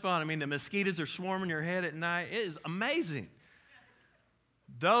so much fun. I mean, the mosquitoes are swarming your head at night. It is amazing.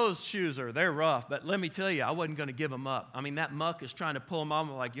 Those shoes they're rough, but let me tell you, I wasn't going to give them up. I mean, that muck is trying to pull them off.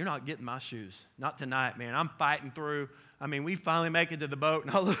 I'm like, you're not getting my shoes. Not tonight, man. I'm fighting through. I mean, we finally make it to the boat,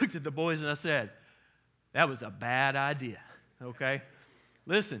 and I looked at the boys and I said, that was a bad idea, okay?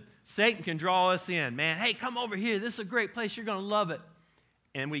 Listen, Satan can draw us in. Man, hey, come over here. This is a great place. You're going to love it.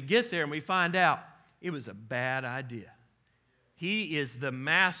 And we get there and we find out it was a bad idea. He is the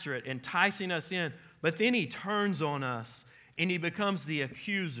master at enticing us in, but then he turns on us and he becomes the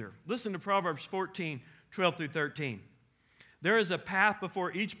accuser. Listen to Proverbs 14, 12 through 13. There is a path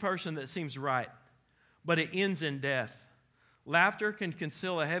before each person that seems right, but it ends in death. Laughter can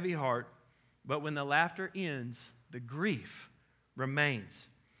conceal a heavy heart, but when the laughter ends, the grief remains.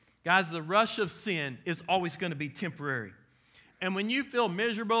 Guys, the rush of sin is always going to be temporary. And when you feel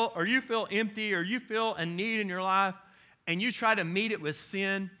miserable or you feel empty or you feel a need in your life and you try to meet it with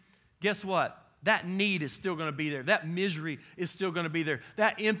sin, guess what? That need is still going to be there. That misery is still going to be there.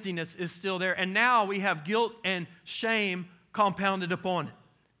 That emptiness is still there. And now we have guilt and shame compounded upon it.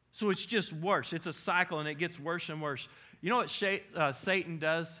 So it's just worse. It's a cycle and it gets worse and worse. You know what Satan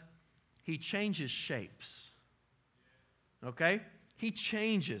does? He changes shapes. Okay? He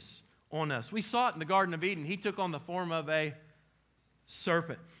changes on us. We saw it in the Garden of Eden. He took on the form of a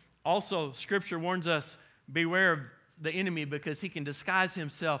serpent. Also, Scripture warns us, beware of the enemy because he can disguise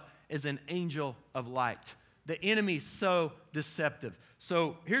himself as an angel of light. The enemy's so deceptive.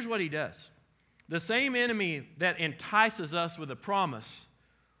 So here's what he does. The same enemy that entices us with a promise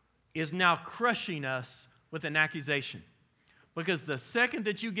is now crushing us with an accusation. Because the second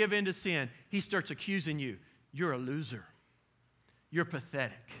that you give in to sin, he starts accusing you. You're a loser. You're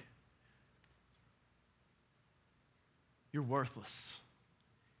pathetic. You're worthless.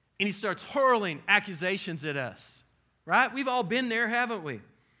 And he starts hurling accusations at us, right? We've all been there, haven't we?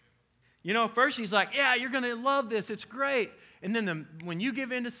 You know, first he's like, yeah, you're going to love this. It's great. And then when you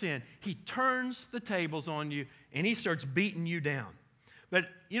give in to sin, he turns the tables on you and he starts beating you down. But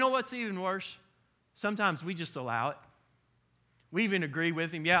you know what's even worse? Sometimes we just allow it. We even agree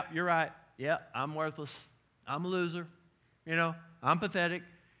with him. Yeah, you're right. Yeah, I'm worthless. I'm a loser. You know, I'm pathetic.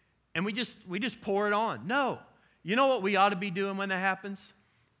 And we just pour it on. No. You know what we ought to be doing when that happens?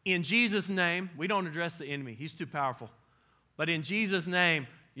 In Jesus' name, we don't address the enemy. He's too powerful. But in Jesus' name,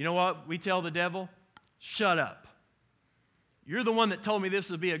 you know what we tell the devil? Shut up. You're the one that told me this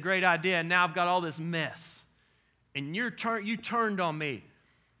would be a great idea, and now I've got all this mess. And you turned on me.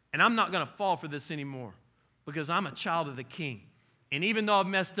 And I'm not going to fall for this anymore because I'm a child of the King. And even though I've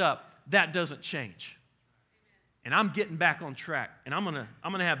messed up, that doesn't change. And I'm getting back on track. And I'm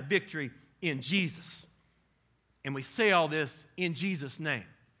gonna have victory in Jesus. And we say all this in Jesus' name.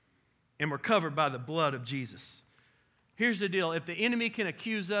 And we're covered by the blood of Jesus. Here's the deal. If the enemy can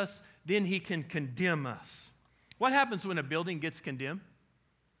accuse us, then he can condemn us. What happens when a building gets condemned?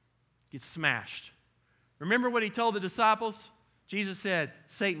 Gets smashed. Remember what he told the disciples? Jesus said,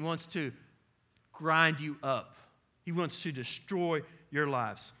 Satan wants to grind you up. He wants to destroy your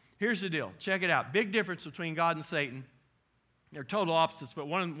lives. Here's the deal. Check it out. Big difference between God and Satan. They're total opposites, but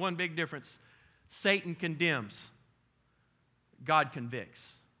one big difference. Satan condemns. God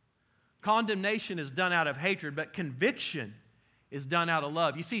convicts. Condemnation is done out of hatred, but conviction is done out of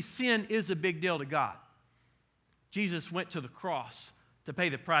love. You see, sin is a big deal to God. Jesus went to the cross to pay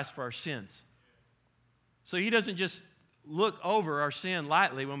the price for our sins. So he doesn't just look over our sin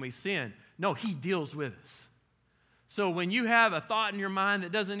lightly when we sin. No, he deals with us. So when you have a thought in your mind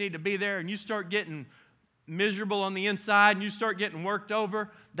that doesn't need to be there and you start getting miserable on the inside and you start getting worked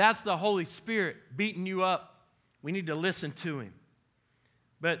over, that's the Holy Spirit beating you up. We need to listen to him.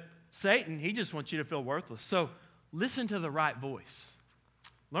 But Satan, he just wants you to feel worthless. So listen to the right voice.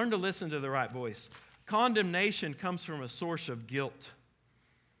 Learn to listen to the right voice. Condemnation comes from a source of guilt,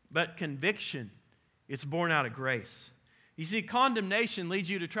 but conviction, it's born out of grace. You see, condemnation leads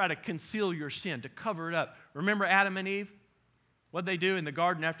you to try to conceal your sin, to cover it up. Remember Adam and Eve? What they do in the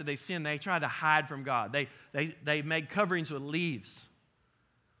garden after they sin, they try to hide from God. They make coverings with leaves.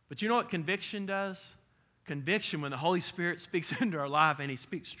 But you know what conviction does? Conviction, when the Holy Spirit speaks into our life and He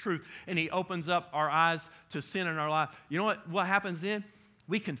speaks truth and He opens up our eyes to sin in our life, you know what happens then?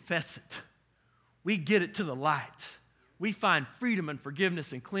 We confess it. We get it to the light. We find freedom and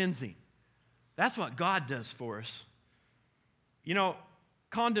forgiveness and cleansing. That's what God does for us. You know,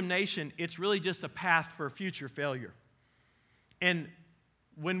 condemnation, it's really just a path for future failure. And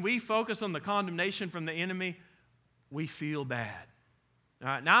when we focus on the condemnation from the enemy, we feel bad. All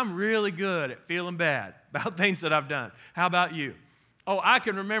right, now I'm really good at feeling bad about things that I've done. How about you? Oh, I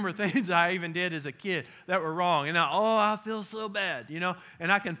can remember things I even did as a kid that were wrong. And now, I feel so bad,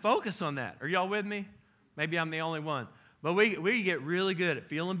 and I can focus on that. Are y'all with me? Maybe I'm the only one. But we get really good at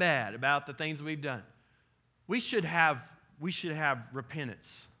feeling bad about the things we've done. We should have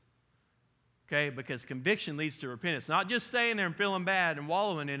repentance. Okay, because conviction leads to repentance. Not just staying there and feeling bad and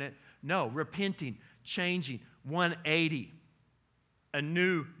wallowing in it. No, repenting, changing, 180, a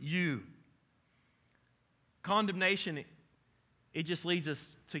new you. Condemnation, it just leads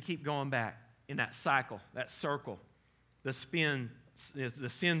us to keep going back in that cycle, that circle, the sin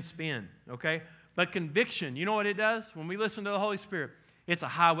spin, okay? But conviction, you know what it does? When we listen to the Holy Spirit, it's a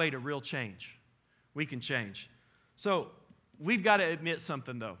highway to real change. We can change. So we've got to admit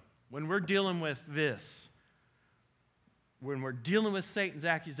something, though. When we're dealing with this, when we're dealing with Satan's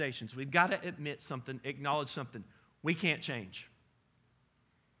accusations, we've got to admit something, acknowledge something. We can't change.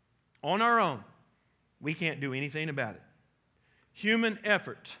 On our own, we can't do anything about it. Human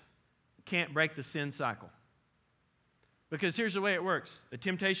effort can't break the sin cycle. Because here's the way it works. The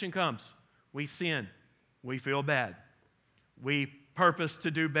temptation comes. We sin. We feel bad. We purpose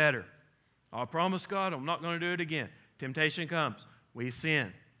to do better. I promise God I'm not going to do it again. Temptation comes. We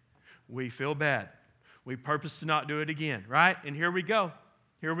sin. We feel bad. We purpose to not do it again, right? And here we go.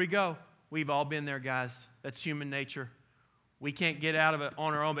 Here we go. We've all been there, guys. That's human nature. We can't get out of it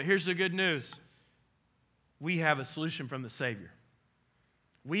on our own. But here's the good news. We have a solution from the Savior.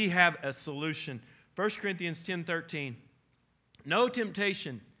 We have a solution. 1 Corinthians 10:13. No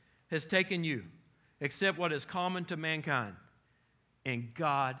temptation has taken you except what is common to mankind. And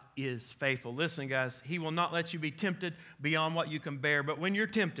God is faithful. Listen, guys, He will not let you be tempted beyond what you can bear. But when you're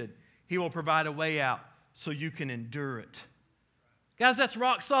tempted, He will provide a way out so you can endure it. Guys, that's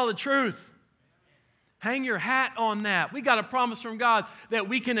rock solid truth. Hang your hat on that. We got a promise from God that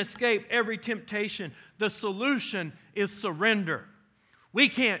we can escape every temptation. The solution is surrender. We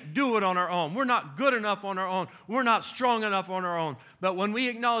can't do it on our own. We're not good enough on our own. We're not strong enough on our own. But when we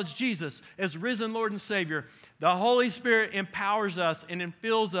acknowledge Jesus as risen Lord and Savior, the Holy Spirit empowers us and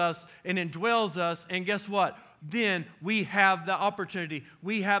infills us and indwells us. And guess what? Then we have the opportunity,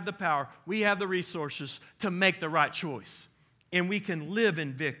 we have the power, we have the resources to make the right choice. And we can live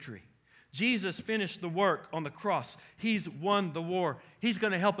in victory. Jesus finished the work on the cross. He's won the war. He's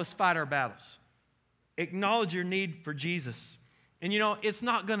going to help us fight our battles. Acknowledge your need for Jesus. And it's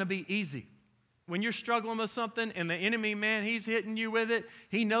not going to be easy. When you're struggling with something and the enemy, man, he's hitting you with it.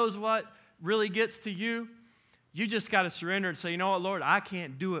 He knows what really gets to you. You just got to surrender and say, you know what, Lord, I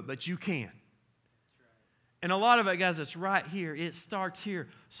can't do it, but you can. And a lot of it, guys, it's right here. It starts here.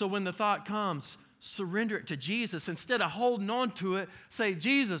 So when the thought comes, surrender it to Jesus. Instead of holding on to it, say,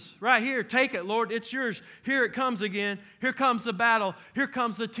 Jesus, right here, take it, Lord. It's yours. Here it comes again. Here comes the battle. Here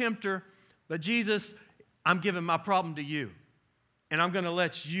comes the tempter. But Jesus, I'm giving my problem to you. And I'm going to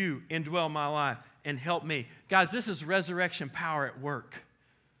let you indwell my life and help me. Guys, this is resurrection power at work.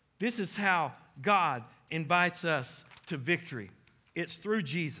 This is how God invites us to victory. It's through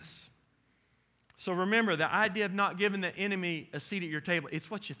Jesus. So remember, the idea of not giving the enemy a seat at your table,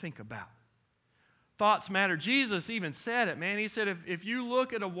 it's what you think about. Thoughts matter. Jesus even said it, man. He said, if you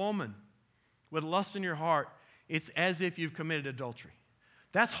look at a woman with lust in your heart, it's as if you've committed adultery.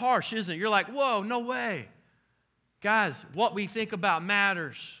 That's harsh, isn't it? You're like, whoa, no way. Guys, what we think about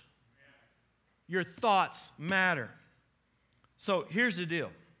matters. Your thoughts matter. So here's the deal.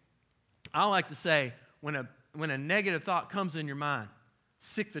 I like to say, when a negative thought comes in your mind,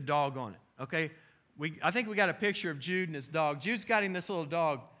 sick the dog on it, okay? I think we got a picture of Jude and his dog. Jude's got him this little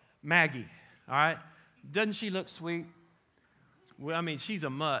dog, Maggie, all right? Doesn't she look sweet? Well, I mean, she's a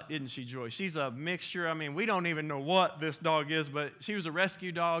mutt, isn't she, Joy? She's a mixture. I mean, we don't even know what this dog is, but she was a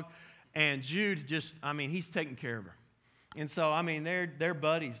rescue dog. And Jude he's taking care of her. And so, they're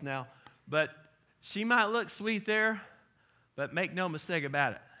buddies now. But she might look sweet there, but make no mistake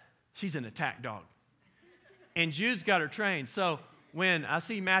about it. She's an attack dog. And Jude's got her trained. So when I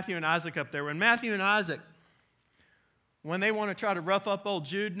see Matthew and Isaac up there, when Matthew and Isaac, when they want to try to rough up old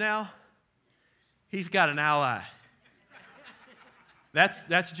Jude now, he's got an ally.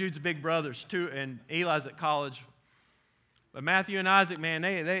 That's Jude's big brothers, too, and Eli's at college. But Matthew and Isaac, man,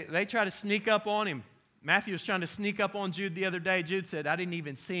 they try to sneak up on him. Matthew was trying to sneak up on Jude the other day. Jude said, I didn't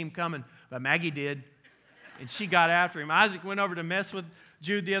even see him coming, but Maggie did. And she got after him. Isaac went over to mess with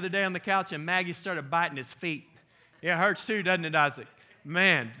Jude the other day on the couch, and Maggie started biting his feet. It hurts too, doesn't it, Isaac?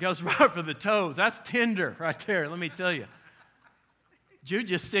 Man, goes right for the toes. That's tender right there, let me tell you. Jude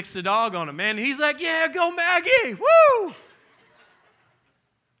just sticks the dog on him, man. And he's like, yeah, go Maggie, woo!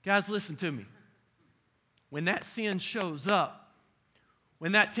 Guys, listen to me. When that sin shows up,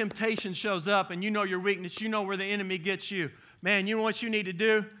 when that temptation shows up and you know your weakness, you know where the enemy gets you, man, you know what you need to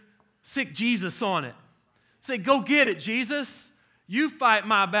do? Sick Jesus on it. Say, go get it, Jesus. You fight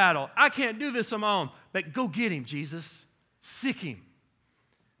my battle. I can't do this on my own, but go get him, Jesus. Sick him.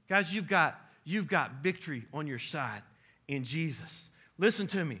 Guys, you've got victory on your side in Jesus. Listen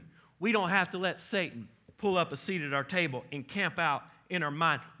to me. We don't have to let Satan pull up a seat at our table and camp out in our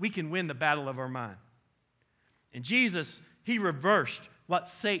mind. We can win the battle of our mind. And Jesus, he reversed what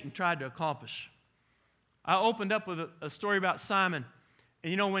Satan tried to accomplish. I opened up with a story about Simon.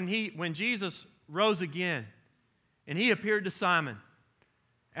 And you know, when Jesus rose again, and he appeared to Simon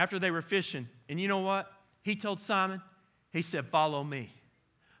after they were fishing, and you know what? He told Simon, he said, follow me.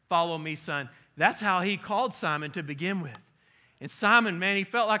 Follow me, son. That's how he called Simon to begin with. And Simon, man, he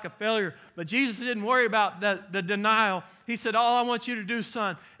felt like a failure, but Jesus didn't worry about the denial. He said, all I want you to do,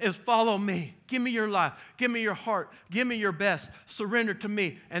 son, is follow me. Give me your life. Give me your heart. Give me your best. Surrender to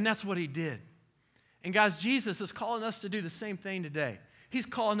me. And that's what he did. And guys, Jesus is calling us to do the same thing today. He's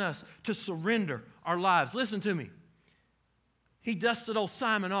calling us to surrender our lives. Listen to me. He dusted old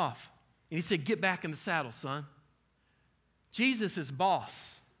Simon off, and he said, get back in the saddle, son. Jesus is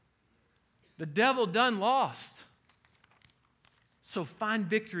boss. The devil done lost. So find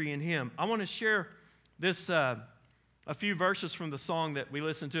victory in him. I want to share this, a few verses from the song that we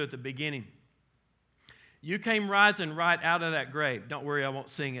listened to at the beginning. You came rising right out of that grave. Don't worry, I won't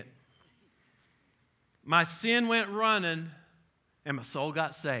sing it. My sin went running, and my soul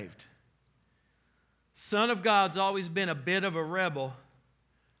got saved. Son of God's always been a bit of a rebel.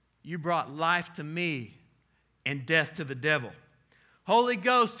 You brought life to me and death to the devil. Holy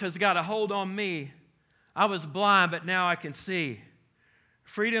Ghost has got a hold on me. I was blind, but now I can see.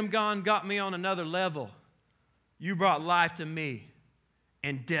 Freedom gone got me on another level. You brought life to me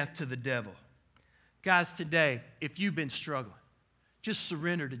and death to the devil. Guys, today, if you've been struggling, just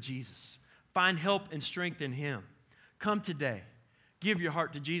surrender to Jesus. Find help and strength in him. Come today. Give your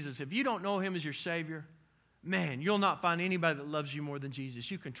heart to Jesus. If you don't know him as your Savior, man, you'll not find anybody that loves you more than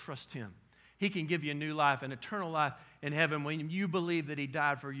Jesus. You can trust him. He can give you a new life, an eternal life in heaven when you believe that he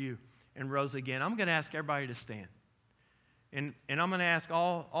died for you and rose again. I'm going to ask everybody to stand. And I'm going to ask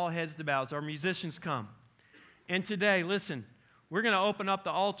all heads to bow as our musicians come. And today, listen, we're going to open up the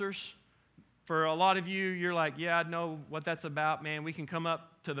altars. For a lot of you, you're like, yeah, I know what that's about, man. We can come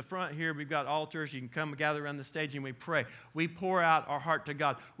up to the front here. We've got altars. You can come gather around the stage and we pray. We pour out our heart to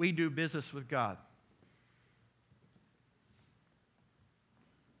God. We do business with God.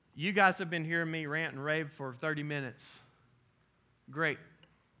 You guys have been hearing me rant and rave for 30 minutes. Great.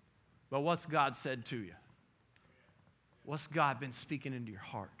 But what's God said to you? What's God been speaking into your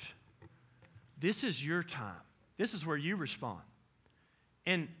heart? This is your time. This is where you respond.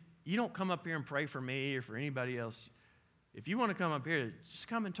 And you don't come up here and pray for me or for anybody else. If you want to come up here, just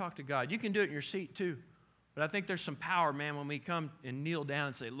come and talk to God. You can do it in your seat too. But I think there's some power, man, when we come and kneel down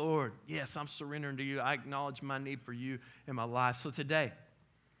and say, Lord, yes, I'm surrendering to you. I acknowledge my need for you in my life. So today,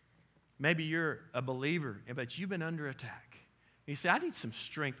 maybe you're a believer, but you've been under attack. You say, I need some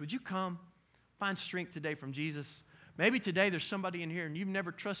strength. Would you come find strength today from Jesus? Maybe today there's somebody in here and you've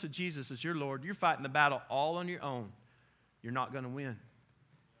never trusted Jesus as your Lord. You're fighting the battle all on your own. You're not going to win.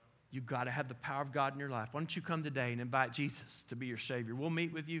 You've got to have the power of God in your life. Why don't you come today and invite Jesus to be your Savior? We'll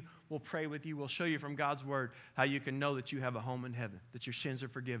meet with you. We'll pray with you. We'll show you from God's Word how you can know that you have a home in heaven, that your sins are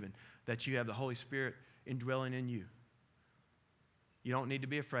forgiven, that you have the Holy Spirit indwelling in you. You don't need to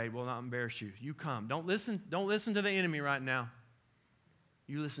be afraid. We'll not embarrass you. You come. Don't listen to the enemy right now.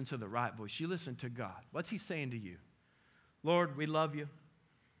 You listen to the right voice. You listen to God. What's He saying to you? Lord, we love you.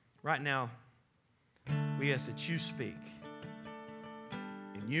 Right now, we ask that you speak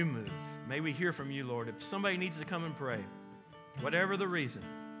and you move. May we hear from you, Lord. If somebody needs to come and pray, whatever the reason,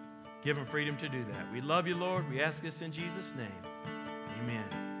 give them freedom to do that. We love you, Lord. We ask this in Jesus' name. Amen.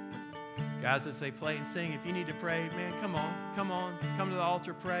 Guys, as they play and sing, if you need to pray, man, come on. Come to the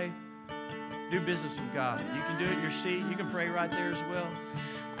altar, pray. Do business with God. You can do it in your seat. You can pray right there as well.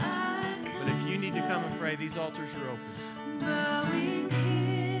 But if you need to come and pray, these altars are open. Bowing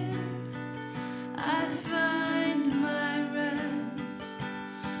here, I find my rest.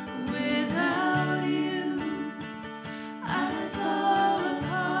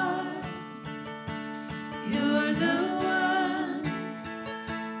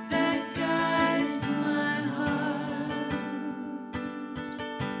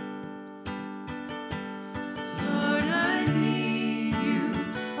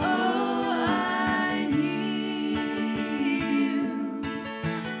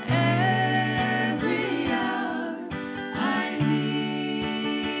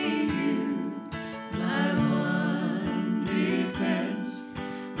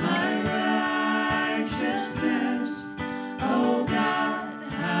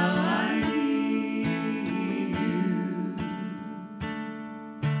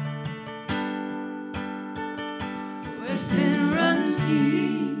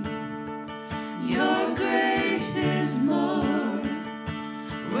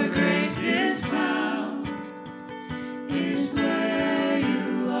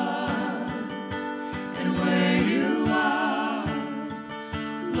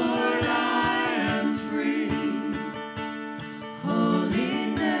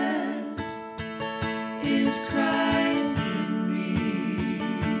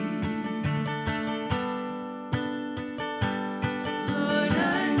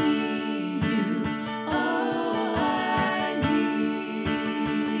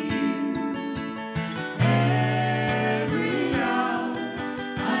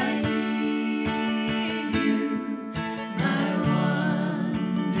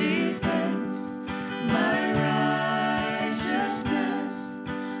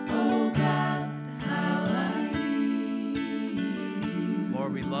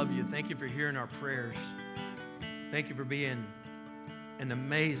 we love you. Thank you for hearing our prayers. Thank you for being an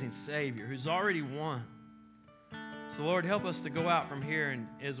amazing Savior who's already won. So, Lord, help us to go out from here, and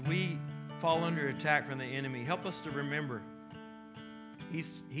as we fall under attack from the enemy, help us to remember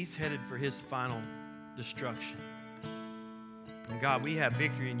he's headed for his final destruction. And God, we have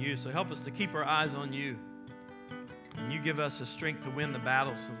victory in you, so help us to keep our eyes on you. And you give us the strength to win the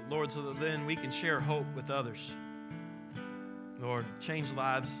battles, Lord, so that then we can share hope with others. Lord, change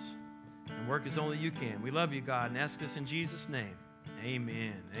lives and work as only you can. We love you, God, and ask this in Jesus' name.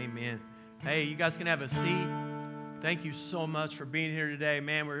 Amen. Amen. Hey, you guys can have a seat. Thank you so much for being here today.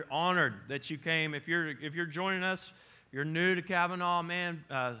 Man, we're honored that you came. If you're joining us, you're new to Cavanaugh, man,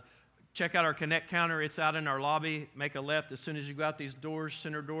 check out our Connect counter. It's out in our lobby. Make a left as soon as you go out these doors,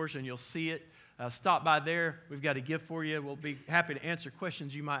 center doors, and you'll see it. Stop by there. We've got a gift for you. We'll be happy to answer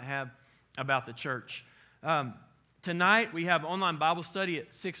questions you might have about the church. Tonight, we have online Bible study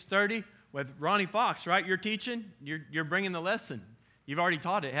at 6:30 with Ronnie Fox, right? You're teaching. You're bringing the lesson. You've already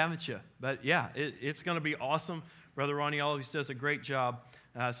taught it, haven't you? But, yeah, it's going to be awesome. Brother Ronnie always does a great job.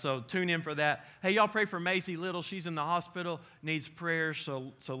 So tune in for that. Hey, y'all pray for Maisie Little. She's in the hospital, needs prayer.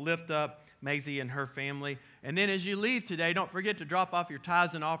 So lift up Maisie and her family. And then as you leave today, don't forget to drop off your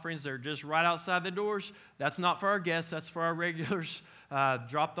tithes and offerings. They're just right outside the doors. That's not for our guests. That's for our regulars.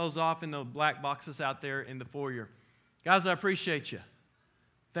 Drop those off in the black boxes out there in the foyer. Guys, I appreciate you.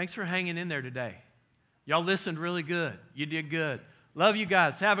 Thanks for hanging in there today. Y'all listened really good. You did good. Love you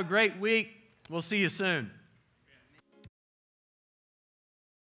guys. Have a great week. We'll see you soon.